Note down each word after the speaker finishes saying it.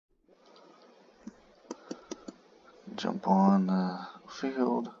Jump on the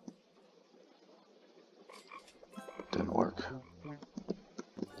field. Didn't work.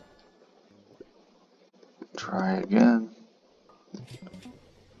 Try again.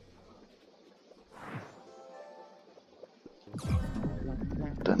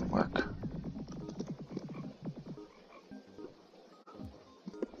 Didn't work.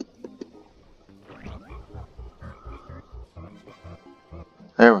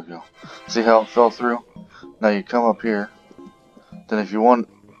 There we go. See how it fell through? Now you come up here. Then if you want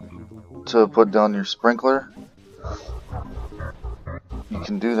to put down your sprinkler, you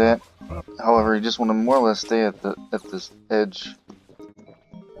can do that. However, you just want to more or less stay at this edge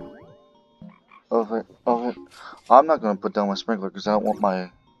of it. I'm not going to put down my sprinkler because I don't want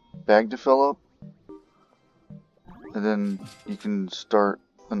my bag to fill up. And then you can start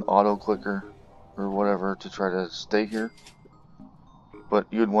an auto clicker or whatever to try to stay here. But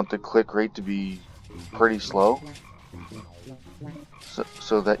you'd want the click rate to be pretty slow,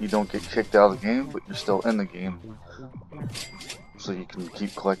 so that you don't get kicked out of the game, but you're still in the game, so you can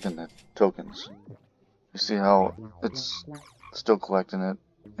keep collecting the tokens. You see how it's still collecting it,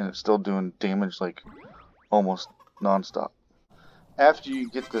 and it's still doing damage like almost non-stop. After you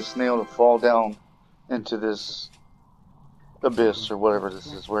get the snail to fall down into this abyss or whatever this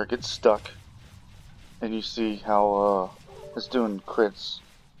is, where it gets stuck, and you see how it's doing crits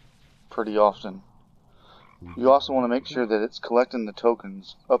pretty often. You also want to make sure that it's collecting the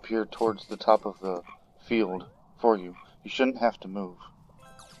tokens up here towards the top of the field for you. You shouldn't have to move.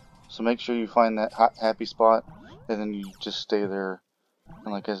 So make sure you find that happy spot, and then you just stay there.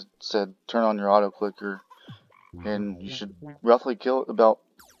 And like I said, turn on your auto clicker, and you should roughly kill it about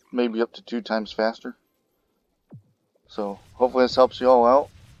maybe up to 2 times faster. So hopefully this helps you all out.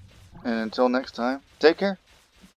 And until next time, take care.